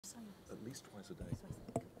at least twice a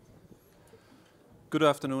day. Good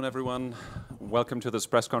afternoon, everyone. Welcome to this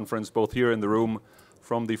press conference, both here in the room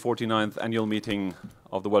from the 49th annual meeting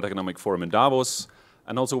of the World Economic Forum in Davos,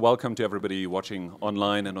 and also welcome to everybody watching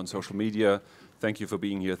online and on social media. Thank you for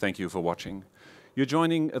being here. Thank you for watching. You're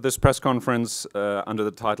joining this press conference under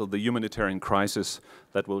the title, The Humanitarian Crisis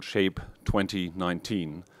That Will Shape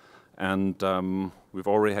 2019. And we've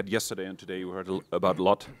already had yesterday and today, we heard about a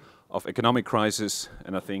lot of economic crisis,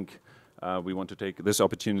 and I think we want to take this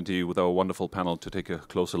opportunity with our wonderful panel to take a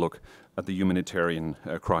closer look at the humanitarian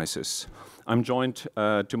crisis. I'm joined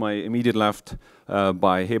to my immediate left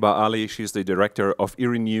by Heba Ali. She's the director of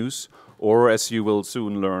IRIN News, or as you will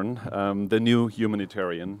soon learn, the new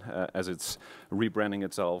Humanitarian, as it's rebranding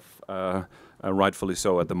itself, rightfully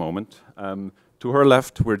so at the moment. To her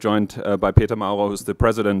left, we're joined by Maurer, who's the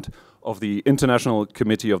president of the International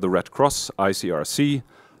Committee of the Red Cross, ICRC.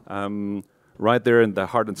 Right there in the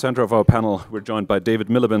heart and center of our panel, we're joined by David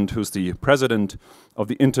Miliband, who's the president of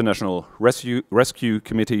the International Rescue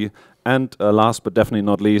Committee. And last but definitely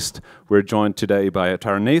not least, we're joined today by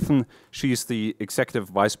Tara Nathan. She's the executive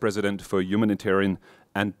vice president for humanitarian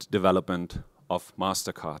and development of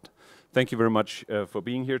Mastercard. Thank you very much for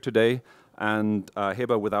being here today. And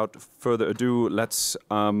Heba, without further ado, let's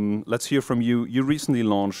hear from you. You recently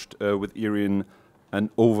launched with IRIN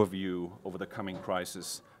an overview over the coming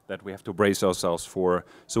crisis that we have to brace ourselves for.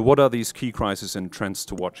 So what are these key crises and trends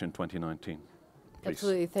to watch in 2019? Please.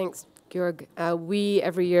 Absolutely, thanks, Georg. We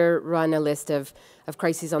every year run a list of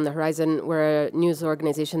crises on the horizon. We're a news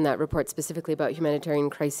organization that reports specifically about humanitarian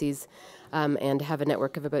crises and have a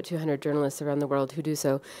network of about 200 journalists around the world who do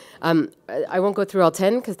so. I won't go through all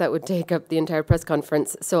 10 because that would take up the entire press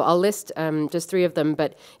conference. So I'll list just 3 of them,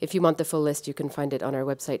 but if you want the full list, you can find it on our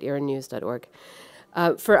website, irinnews.org.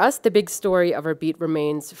 For us, the big story of our beat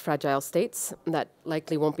remains fragile states. That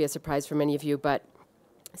likely won't be a surprise for many of you, but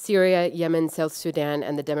Syria, Yemen, South Sudan,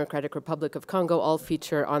 and the Democratic Republic of Congo all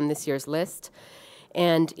feature on this year's list.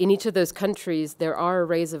 And in each of those countries, there are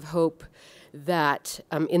rays of hope that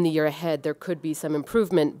in the year ahead, there could be some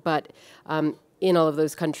improvement, but in all of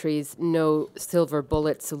those countries, no silver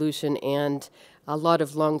bullet solution and a lot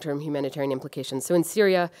of long-term humanitarian implications. So in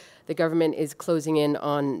Syria, the government is closing in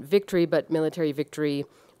on victory, but military victory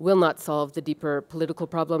will not solve the deeper political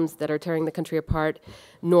problems that are tearing the country apart,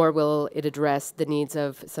 nor will it address the needs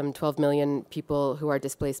of some 12 million people who are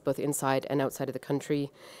displaced both inside and outside of the country.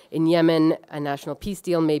 In Yemen, a national peace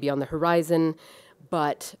deal may be on the horizon,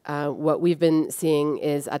 but what we've been seeing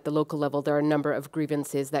is at the local level, there are a number of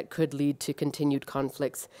grievances that could lead to continued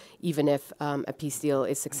conflicts, even if a peace deal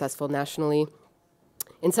is successful nationally.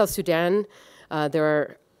 In South Sudan, there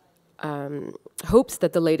are hopes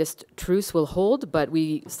that the latest truce will hold, but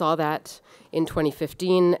we saw that in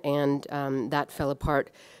 2015, and that fell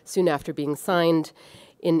apart soon after being signed.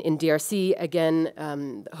 In DRC,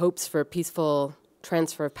 again, hopes for peaceful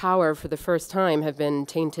transfer of power for the first time have been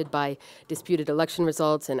tainted by disputed election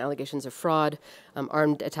results and allegations of fraud.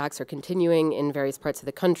 Armed attacks are continuing in various parts of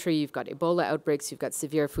the country. You've got Ebola outbreaks, you've got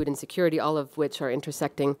severe food insecurity, all of which are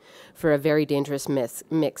intersecting for a very dangerous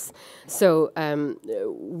mix. So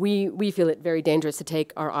we feel it very dangerous to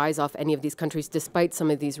take our eyes off any of these countries despite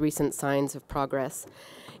some of these recent signs of progress.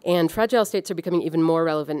 And fragile states are becoming even more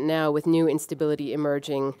relevant now with new instability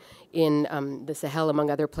emerging in the Sahel, among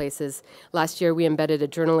other places. Last year, we embedded a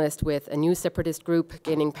journalist with a new separatist group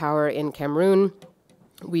gaining power in Cameroon.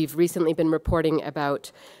 We've recently been reporting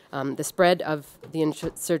about the spread of the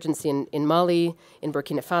insurgency in Mali, in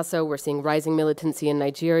Burkina Faso. We're seeing rising militancy in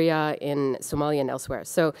Nigeria, in Somalia, and elsewhere.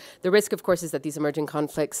 So the risk, of course, is that these emerging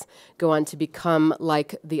conflicts go on to become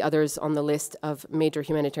like the others on the list of major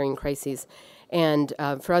humanitarian crises. And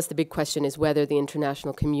for us, the big question is whether the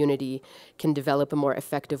international community can develop a more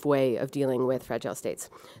effective way of dealing with fragile states.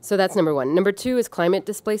 So that's number 1. Number 2 is climate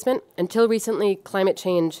displacement. Until recently, climate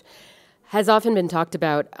change has often been talked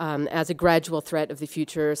about as a gradual threat of the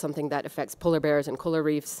future, something that affects polar bears and coral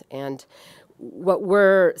reefs. And what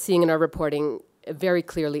we're seeing in our reporting very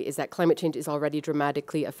clearly is that climate change is already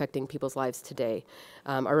dramatically affecting people's lives today.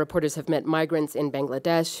 Our reporters have met migrants in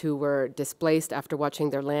Bangladesh who were displaced after watching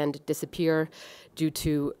their land disappear due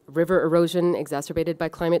to river erosion exacerbated by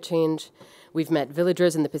climate change. We've met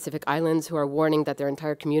villagers in the Pacific Islands who are warning that their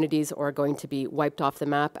entire communities are going to be wiped off the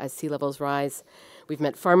map as sea levels rise. We've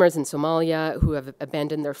met farmers in Somalia who have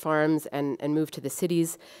abandoned their farms and moved to the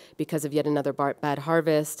cities because of yet another bad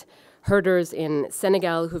harvest. Herders in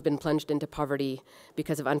Senegal who've been plunged into poverty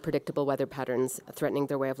because of unpredictable weather patterns threatening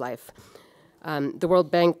their way of life. The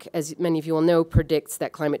World Bank, as many of you will know, predicts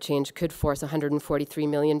that climate change could force 143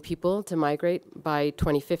 million people to migrate by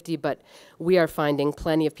 2050, but we are finding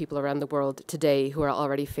plenty of people around the world today who are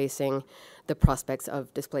already facing the prospects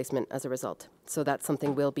of displacement as a result. So that's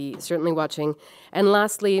something we'll be certainly watching. And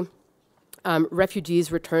lastly,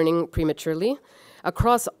 refugees returning prematurely.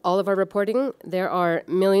 Across all of our reporting, there are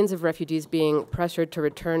millions of refugees being pressured to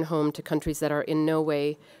return home to countries that are in no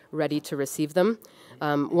way ready to receive them.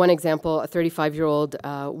 One example, a 35-year-old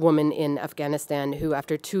woman in Afghanistan who,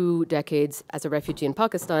 after 2 decades as a refugee in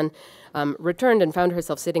Pakistan, returned and found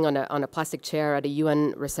herself sitting on a plastic chair at a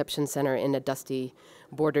UN reception center in a dusty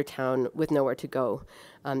border town with nowhere to go.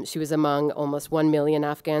 She was among almost 1 million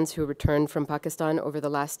Afghans who returned from Pakistan over the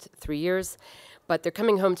last 3 years. But they're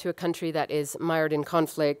coming home to a country that is mired in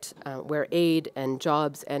conflict, where aid and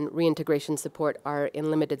jobs and reintegration support are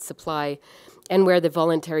in limited supply, and where the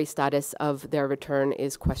voluntary status of their return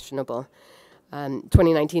is questionable.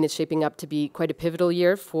 2019 is shaping up to be quite a pivotal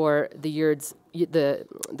year for the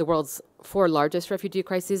world's 4 largest refugee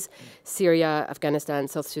crises: Syria, Afghanistan,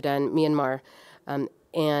 South Sudan, Myanmar,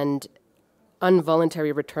 and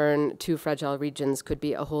involuntary return to fragile regions could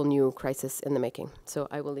be a whole new crisis in the making. So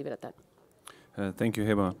I will leave it at that. Thank you,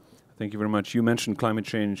 Heba. Thank you very much. You mentioned climate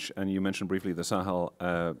change and you mentioned briefly the Sahel.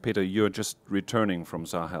 Peter, you're just returning from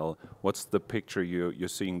Sahel. What's the picture you're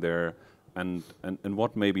seeing there, and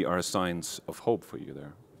what maybe are signs of hope for you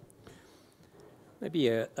there? Maybe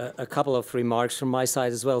a couple of remarks from my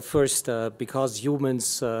side as well. First, because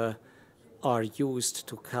humans are used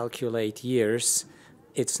to calculate years,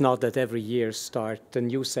 it's not that every year starts a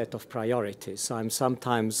new set of priorities. I'm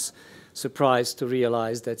sometimes surprised to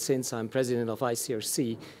realize that since I'm president of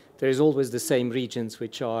ICRC, there is always the same regions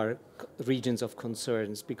which are regions of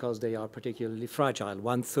concerns because they are particularly fragile.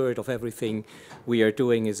 1/3 of everything we are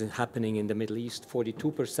doing is happening in the Middle East,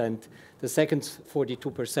 42%. The second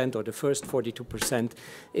 42% or the first 42%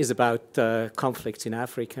 is about conflicts in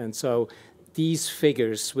Africa. And so these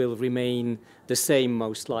figures will remain the same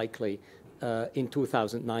most likely in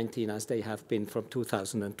 2019 as they have been from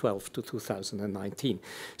 2012 to 2019.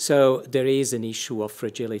 So there is an issue of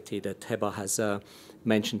fragility that Heba has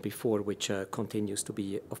mentioned before, which continues to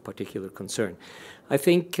be of particular concern. I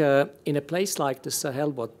think in a place like the Sahel,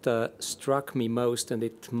 what struck me most, and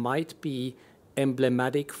it might be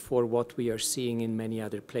emblematic for what we are seeing in many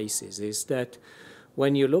other places, is that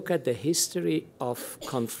when you look at the history of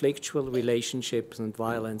conflictual relationships and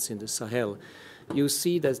violence in the Sahel, you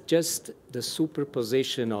see that just the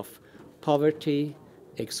superposition of poverty,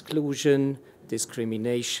 exclusion,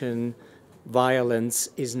 discrimination, violence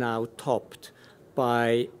is now topped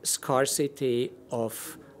by scarcity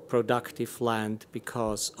of productive land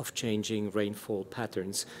because of changing rainfall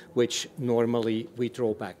patterns, which normally we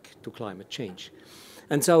draw back to climate change.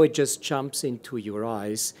 And so it just jumps into your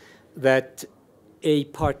eyes that a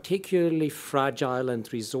particularly fragile and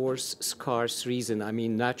resource-scarce region, I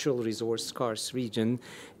mean natural resource-scarce region,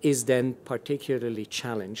 is then particularly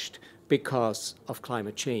challenged because of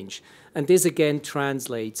climate change. And this again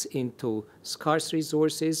translates into scarce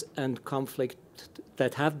resources and conflict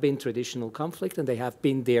that have been traditional conflict, and they have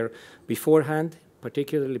been there beforehand,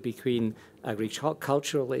 particularly between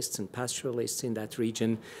agriculturalists and pastoralists in that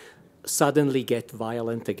region, suddenly get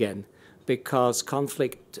violent again, because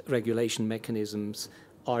conflict regulation mechanisms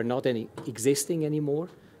are not existing anymore,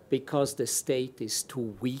 because the state is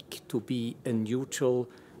too weak to be a neutral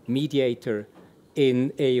mediator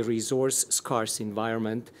in a resource-scarce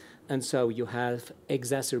environment. And so you have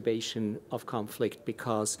exacerbation of conflict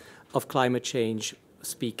because of climate change,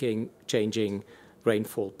 changing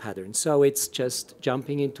rainfall patterns. So it's just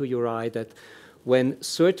jumping into your eye that when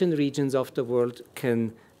certain regions of the world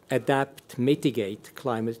can adapt, mitigate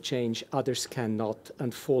climate change, others cannot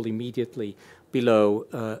and fall immediately below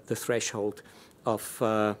the threshold of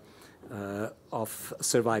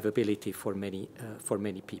survivability for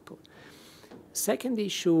many people. Second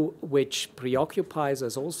issue, which preoccupies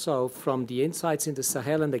us also from the insights in the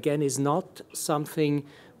Sahel, and again is not something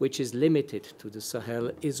which is limited to the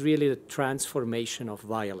Sahel, is really the transformation of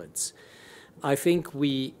violence. I think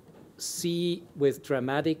we see with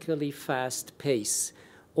dramatically fast pace,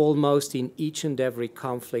 almost in each and every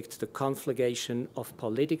conflict, the conflagration of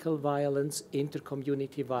political violence,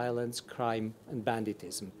 intercommunity violence, crime, and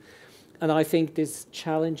banditism. And I think this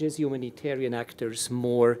challenges humanitarian actors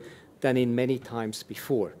more than in many times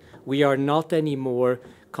before. We are not anymore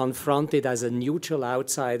confronted as a neutral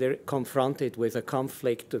outsider, confronted with a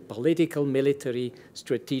conflict, a political, military,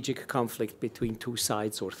 strategic conflict between 2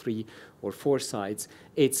 sides or 3 or 4 sides.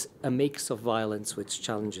 It's a mix of violence which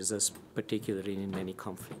challenges us, particularly in many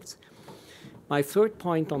conflicts. My third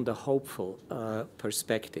point on the hopeful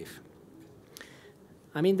perspective.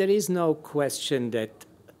 I mean, there is no question that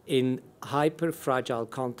in hyper-fragile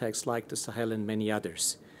contexts like the Sahel and many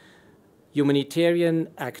others, humanitarian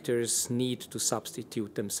actors need to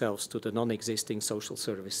substitute themselves to the non-existing social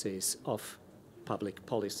services of public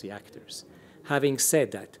policy actors. Having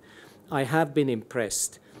said that, I have been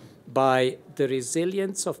impressed by the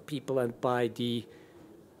resilience of people and by the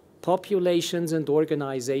populations and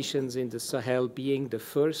organizations in the Sahel being the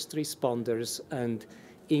first responders and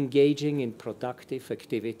engaging in productive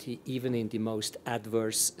activity even in the most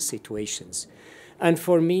adverse situations. And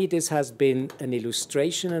for me, this has been an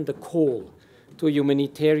illustration and a call to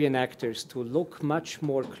humanitarian actors to look much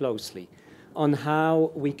more closely on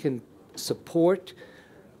how we can support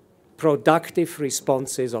productive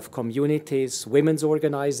responses of communities, women's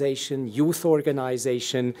organization, youth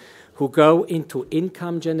organization, who go into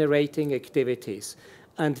income-generating activities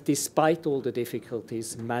and despite all the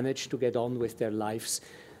difficulties manage to get on with their lives,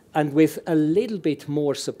 and with a little bit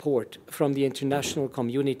more support from the international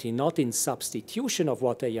community, not in substitution of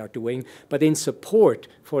what they are doing, but in support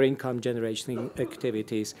for income-generating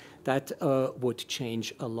activities, that would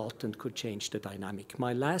change a lot and could change the dynamic.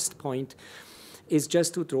 My last point is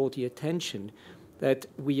just to draw the attention that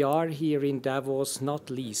we are here in Davos, not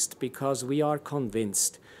least because we are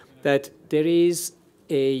convinced that there is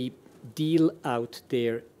a deal out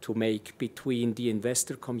there to make between the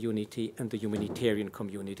investor community and the humanitarian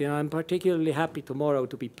community. And I'm particularly happy tomorrow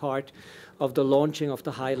to be part of the launching of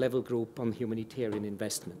the high-level group on humanitarian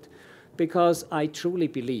investment, because I truly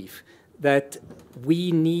believe that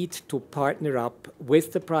we need to partner up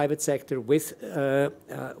with the private sector, with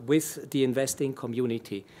the investing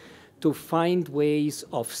community, to find ways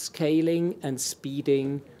of scaling and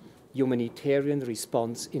speeding humanitarian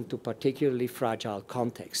response into particularly fragile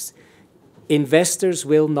contexts. Investors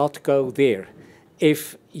will not go there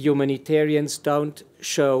if humanitarians don't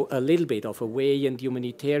show a little bit of a way, and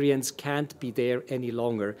humanitarians can't be there any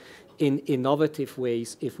longer in innovative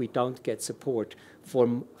ways if we don't get support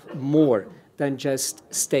for more than just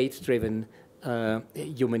state-driven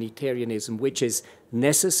humanitarianism, which is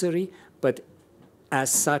necessary, but as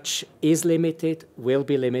such is limited, will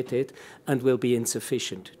be limited, and will be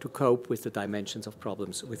insufficient to cope with the dimensions of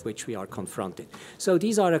problems with which we are confronted. So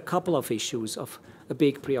these are a couple of issues of a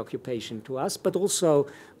big preoccupation to us, but also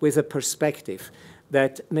with a perspective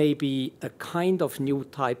that maybe a kind of new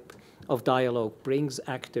type of dialogue brings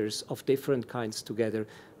actors of different kinds together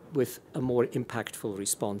with a more impactful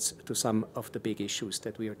response to some of the big issues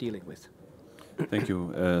that we are dealing with. Thank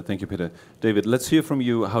you, Peter. David, let's hear from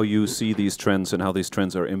you how you see these trends and how these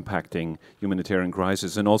trends are impacting humanitarian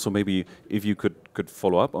crisis, and also maybe if you could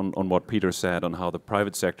follow up on what Peter said on how the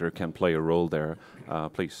private sector can play a role there,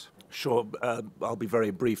 please. Sure. I'll be very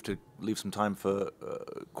brief to leave some time for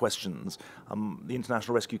questions. The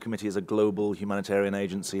International Rescue Committee is a global humanitarian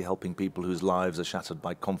agency helping people whose lives are shattered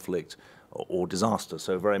by conflict or disaster,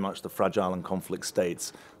 so very much the fragile and conflict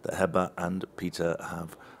states that Heba and Peter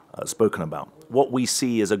have spoken about. What we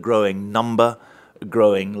see is a growing number,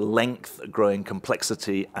 growing length, growing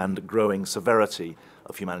complexity, and growing severity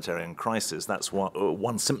of humanitarian crisis. That's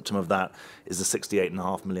one symptom of that is the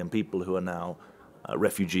 68.5 million people who are now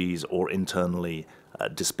refugees or internally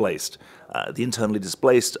displaced. The internally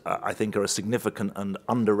displaced, I think, are a significant and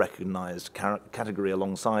under-recognized category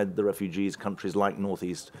alongside the refugees. Countries like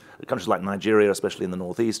Nigeria, especially in the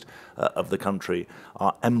northeast of the country,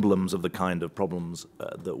 are emblems of the kind of problems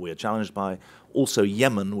that we are challenged by. Also,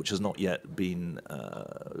 Yemen, which has not yet been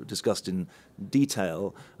discussed in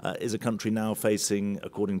detail, is a country now facing,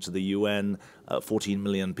 according to the UN, 14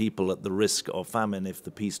 million people at the risk of famine if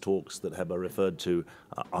the peace talks that Heba referred to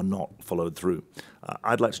are not followed through.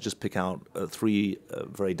 I'd like to just pick out three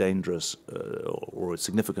very dangerous or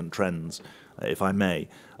significant trends, if I may.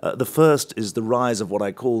 The first is the rise of what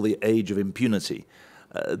I call the age of impunity.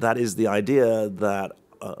 That is the idea that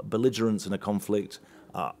belligerents in a conflict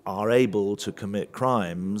are able to commit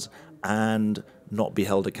crimes and not be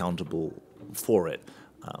held accountable for it.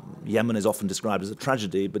 Yemen is often described as a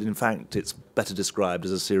tragedy, but in fact it's better described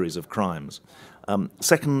as a series of crimes.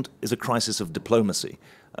 Second is a crisis of diplomacy.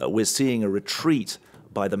 We're seeing a retreat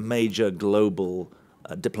by the major global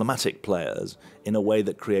diplomatic players in a way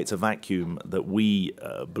that creates a vacuum that we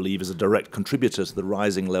believe is a direct contributor to the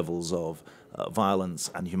rising levels of violence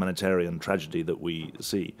and humanitarian tragedy that we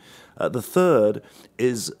see. The third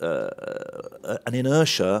is an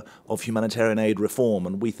inertia of humanitarian aid reform,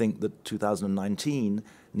 and we think that 2019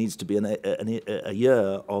 needs to be a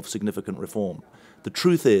year of significant reform. The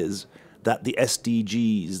truth is that the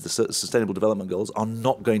SDGs, the Sustainable Development Goals, are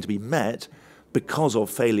not going to be met because of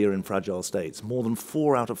failure in fragile states. More than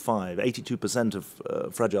 4 out of 5, 82%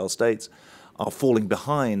 of fragile states are falling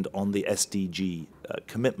behind on the SDG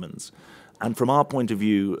commitments. And from our point of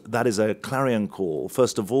view, that is a clarion call,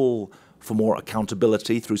 first of all, for more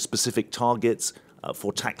accountability through specific targets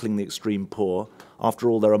for tackling the extreme poor. After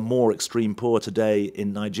all, there are more extreme poor today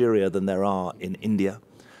in Nigeria than there are in India.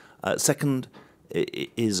 Second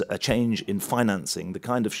is a change in financing. The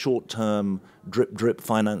kind of short-term drip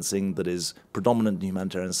financing that is predominant in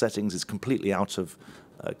humanitarian settings is completely out of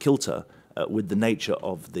kilter with the nature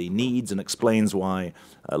of the needs, and explains why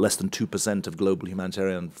less than 2% of global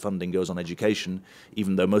humanitarian funding goes on education,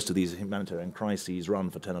 even though most of these humanitarian crises run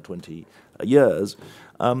for 10 or 20 years.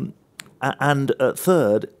 And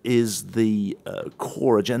third is the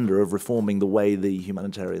core agenda of reforming the way the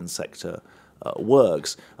humanitarian sector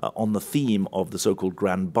works on the theme of the so-called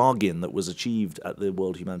grand bargain that was achieved at the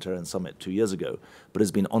World Humanitarian Summit 2 years ago, but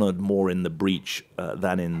has been honored more in the breach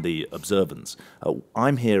than in the observance.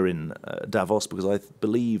 I'm here in Davos because I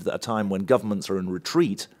believe that at a time when governments are in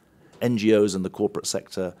retreat, NGOs and the corporate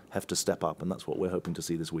sector have to step up, and that's what we're hoping to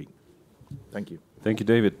see this week. Thank you. Thank you,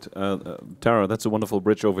 David. Tara, that's a wonderful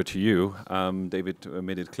bridge over to you. David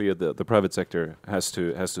made it clear that the private sector has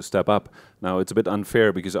to step up. Now, it's a bit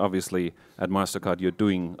unfair because obviously at Mastercard you're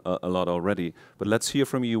doing a lot already. But let's hear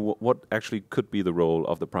from you what actually could be the role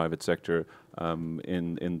of the private sector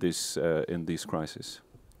in these crises.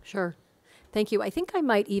 Sure. Thank you. I think I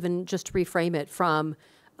might even just reframe it from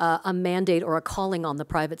a mandate or a calling on the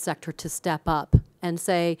private sector to step up and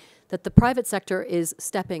say that the private sector is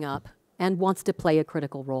stepping up and wants to play a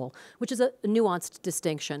critical role, which is a nuanced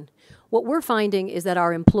distinction. What we're finding is that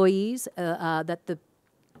our employees, that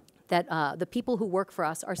the people who work for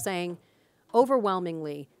us are saying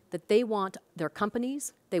overwhelmingly that they want their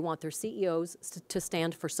companies, they want their CEOs to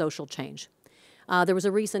stand for social change. There was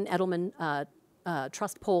a recent Edelman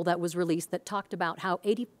Trust poll that was released that talked about how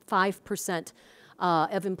 85%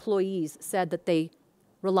 of employees said that they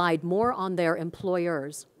relied more on their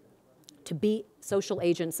employers to be social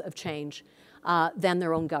agents of change than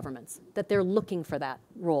their own governments, that they're looking for that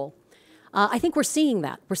role. I think we're seeing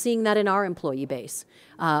that. We're seeing that in our employee base,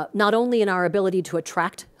 not only in our ability to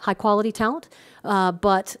attract high-quality talent,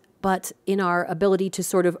 but in our ability to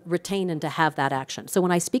sort of retain and to have that action. So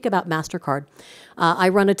when I speak about Mastercard, I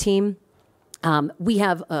run a team. We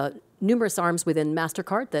have numerous arms within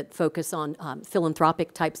Mastercard that focus on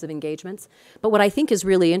philanthropic types of engagements. But what I think is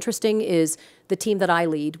really interesting is the team that I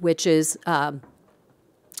lead, which is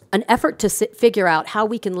an effort to figure out how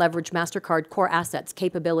we can leverage Mastercard core assets,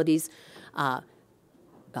 capabilities,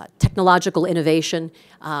 technological innovation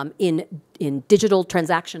in digital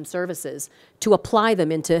transaction services to apply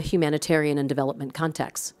them into humanitarian and development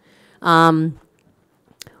contexts.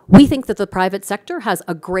 We think that the private sector has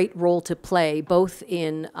a great role to play both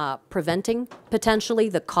in preventing potentially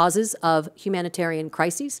the causes of humanitarian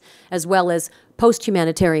crises as well as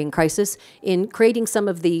post-humanitarian crisis in creating some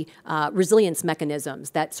of the resilience mechanisms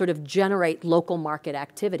that sort of generate local market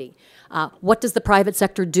activity. What does the private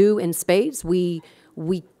sector do in spades? We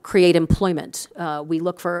create employment. We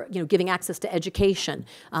look for giving access to education,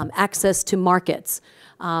 access to markets,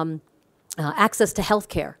 access to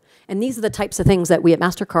healthcare. And these are the types of things that we at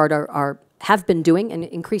Mastercard have been doing and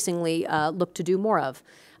increasingly look to do more of.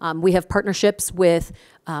 We have partnerships with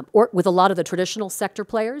a lot of the traditional sector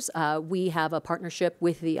players. We have a partnership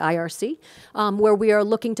with the IRC where we are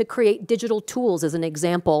looking to create digital tools as an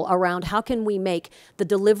example around how can we make the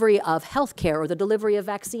delivery of healthcare or the delivery of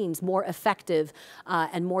vaccines more effective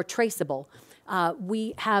and more traceable.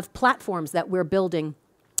 We have platforms that we're building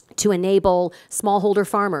to enable smallholder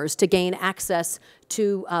farmers to gain access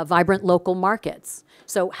to vibrant local markets.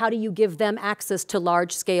 So how do you give them access to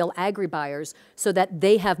large-scale agri-buyers so that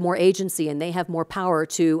they have more agency and they have more power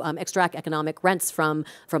to extract economic rents from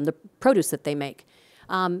the produce that they make?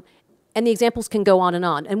 And the examples can go on,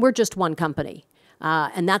 and we're just one company.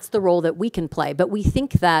 And that's the role that we can play. But we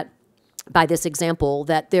think that by this example,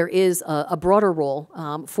 that there is a broader role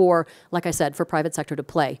for, like I said, for private sector to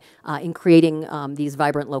play in creating these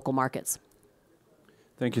vibrant local markets.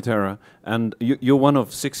 Thank you, Tara. And you're one of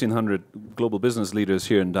 1,600 global business leaders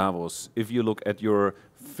here in Davos. If you look at your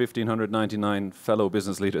 1,599 fellow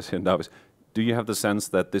business leaders here in Davos, do you have the sense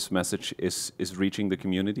that this message is reaching the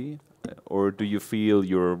community, or do you feel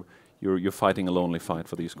you're fighting a lonely fight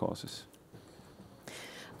for these causes?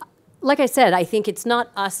 Like I said, I think it's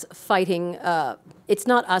not us fighting. It's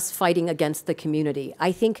not us fighting against the community.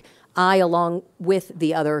 I think along with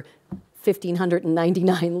the other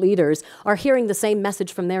 1,599 leaders, are hearing the same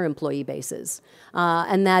message from their employee bases,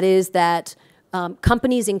 and that is that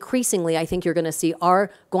companies increasingly, I think you're going to see, are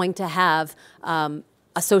going to have a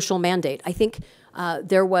social mandate. I think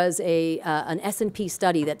there was an S&P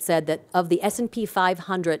study that said that of the S&P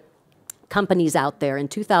 500 companies out there in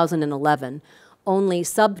 2011, only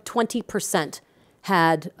sub 20%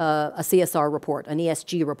 had a CSR report, an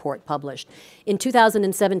ESG report published. In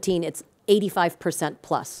 2017, it's 85%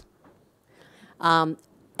 plus. And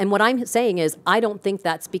what I'm saying is, I don't think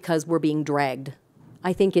that's because we're being dragged.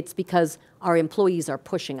 I think it's because our employees are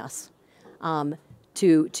pushing us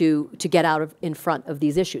to get out in front of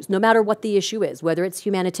these issues, no matter what the issue is, whether it's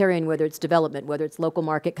humanitarian, whether it's development, whether it's local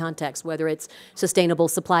market context, whether it's sustainable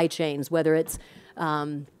supply chains, whether it's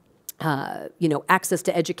access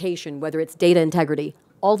to education, whether it's data integrity.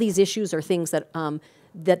 All these issues are things that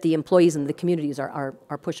that the employees and the communities are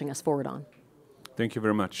pushing us forward on. Thank you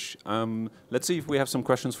very much. Let's see if we have some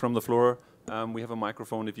questions from the floor. We have a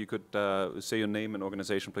microphone. If you could say your name and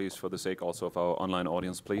organization, please, for the sake also of our online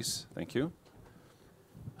audience, please. Thank you.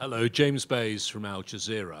 Hello, James Bays from Al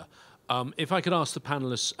Jazeera. If I could ask the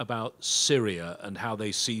panelists about Syria and how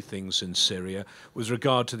they see things in Syria with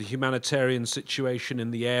regard to the humanitarian situation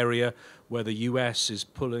in the area where the US is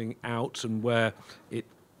pulling out and where it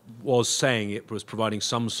was saying it was providing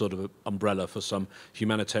some sort of umbrella for some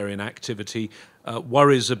humanitarian activity.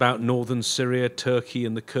 Worries about northern Syria, Turkey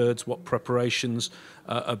and the Kurds, what preparations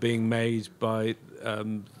are being made by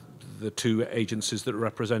the two agencies that are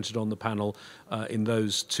represented on the panel in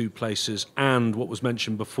those two places, and what was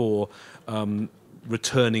mentioned before,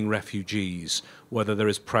 returning refugees, whether there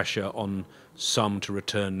is pressure on some to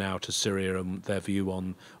return now to Syria and their view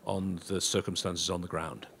on the circumstances on the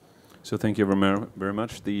ground. So thank you very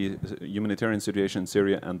much. The humanitarian situation in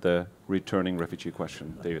Syria and the returning refugee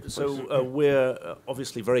question. David. So we're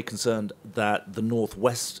obviously very concerned that the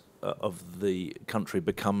northwest of the country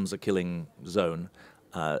becomes a killing zone.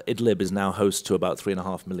 Idlib is now host to about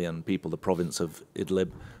 3.5 million people, the province of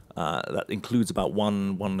Idlib. That includes about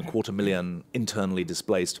 1.25 million internally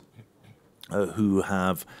displaced who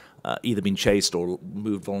have either been chased or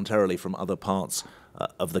moved voluntarily from other parts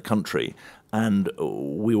of the country. And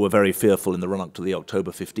we were very fearful in the run-up to the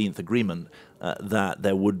October 15th agreement that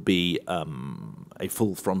there would be a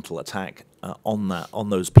full frontal attack on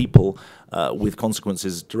those people with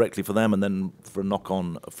consequences directly for them and then for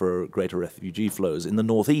knock-on for greater refugee flows. In the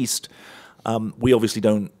northeast, we obviously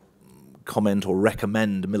don't comment or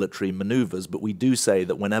recommend military maneuvers, but we do say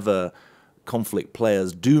that whenever conflict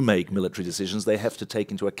players do make military decisions, they have to take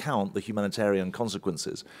into account the humanitarian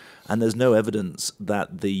consequences. And there's no evidence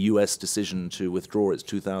that the US decision to withdraw its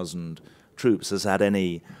 2,000 troops has had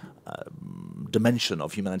any dimension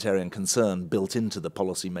of humanitarian concern built into the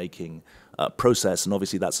policy-making process, and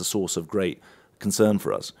obviously that's a source of great concern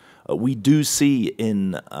for us. We do see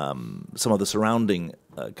in some of the surrounding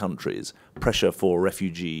countries pressure for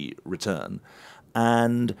refugee return,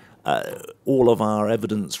 and all of our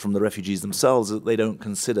evidence from the refugees themselves is that they don't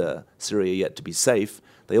consider Syria yet to be safe.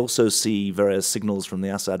 They also see various signals from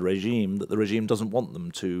the Assad regime that the regime doesn't want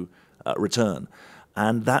them to return.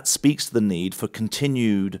 And that speaks to the need for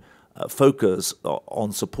continued focus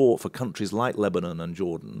on support for countries like Lebanon and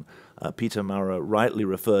Jordan. Peter Maurer rightly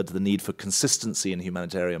referred to the need for consistency in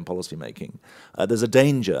humanitarian policymaking. There's a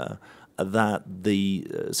danger that the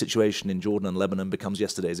situation in Jordan and Lebanon becomes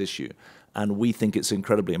yesterday's issue. And we think it's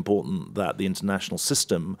incredibly important that the international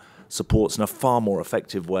system supports in a far more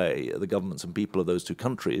effective way the governments and people of those two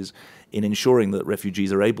countries in ensuring that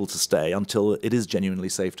refugees are able to stay until it is genuinely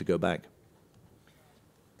safe to go back.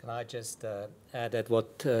 Can I just add that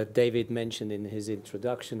what David mentioned in his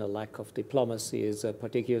introduction, a lack of diplomacy, is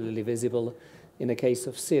particularly visible in the case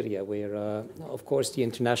of Syria, where, of course, the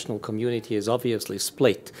international community is obviously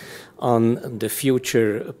split on the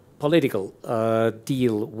future political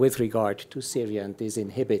deal with regard to Syria, and this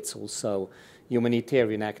inhibits also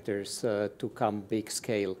humanitarian actors to come big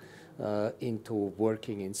scale into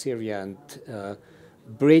working in Syria and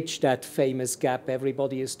bridge that famous gap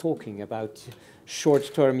everybody is talking about,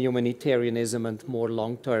 short-term humanitarianism and more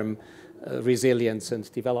long-term resilience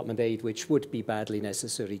and development aid, which would be badly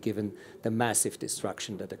necessary given the massive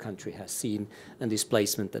destruction that the country has seen and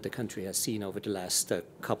displacement that the country has seen over the last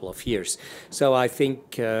couple of years. So I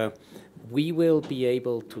think we will be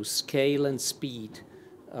able to scale and speed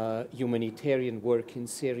humanitarian work in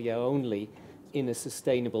Syria only in a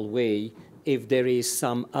sustainable way if there is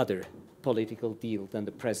some other political deal than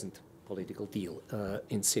the present political deal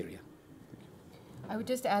in Syria. I would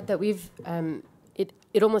just add that we've,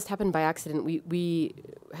 it almost happened by accident.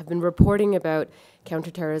 have been reporting about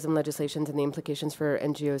counterterrorism legislations and the implications for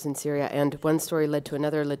NGOs in Syria. And one story led to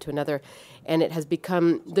another, and it has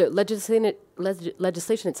become the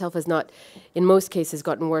legislation itself has not, in most cases,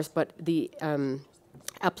 gotten worse, but the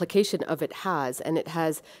application of it has, and it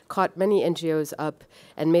has caught many NGOs up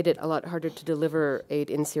and made it a lot harder to deliver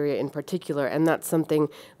aid in Syria in particular, and that's something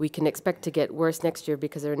we can expect to get worse next year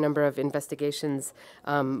because there are a number of investigations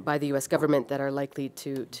by the US government that are likely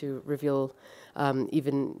to reveal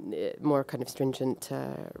even more kind of stringent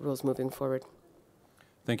rules moving forward.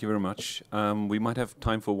 Thank you very much. We might have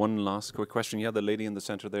time for one last quick question. Yeah, the lady in the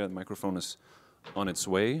center there, the microphone is on its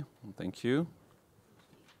way. Thank you.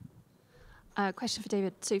 Question for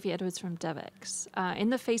David. Sophie Edwards from Davos.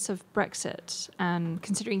 In the face of Brexit and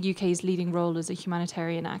considering UK's leading role as a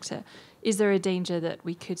humanitarian actor, is there a danger that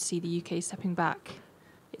we could see the UK stepping back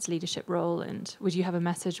its leadership role? And would you have a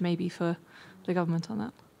message maybe for the government on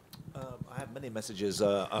that? I have many messages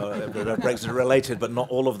that are Brexit related, but not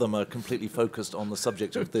all of them are completely focused on the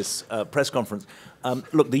subject of this press conference.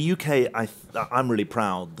 Look, the UK, I'm really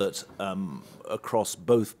proud that across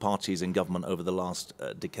both parties in government over the last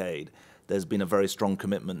decade, there's been a very strong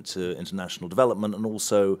commitment to international development and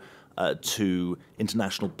also to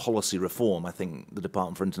international policy reform. I think the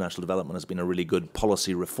Department for International Development has been a really good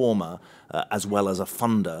policy reformer as well as a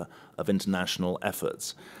funder of international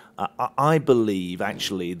efforts. I believe,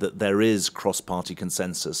 actually, that there is cross-party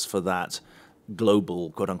consensus for that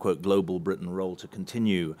global, quote-unquote, global Britain role to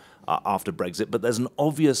continue after Brexit, but there's an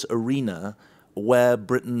obvious arena where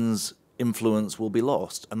Britain's influence will be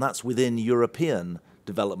lost, and that's within European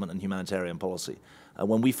development and humanitarian policy.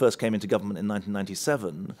 When we first came into government in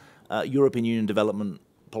 1997, European Union development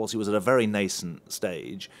policy was at a very nascent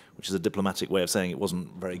stage, which is a diplomatic way of saying it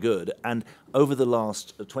wasn't very good, and over the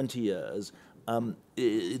last 20 years,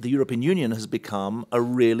 the European Union has become a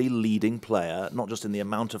really leading player, not just in the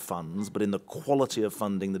amount of funds, but in the quality of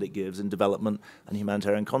funding that it gives in development and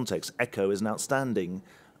humanitarian context. ECHO is an outstanding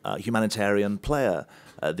humanitarian player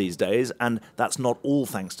these days, and that's not all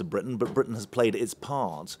thanks to Britain, but Britain has played its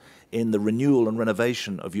part in the renewal and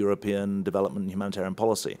renovation of European development and humanitarian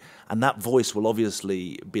policy, and that voice will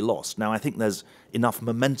obviously be lost. Now, I think there's enough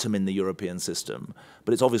momentum in the European system,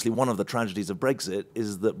 but it's obviously one of the tragedies of Brexit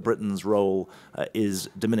is that Britain's role is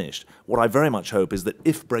diminished. What I very much hope is that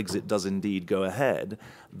if Brexit does indeed go ahead,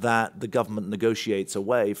 that the government negotiates a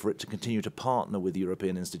way for it to continue to partner with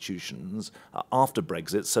European institutions after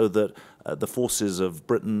Brexit so that the forces of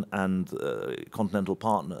Britain and continental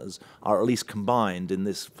partners are at least combined in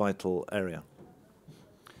this vital area.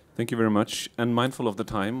 Thank you very much. And mindful of the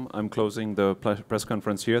time, I'm closing the press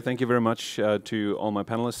conference here. Thank you very much to all my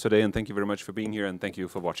panelists today, and thank you very much for being here, and thank you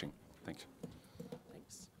for watching.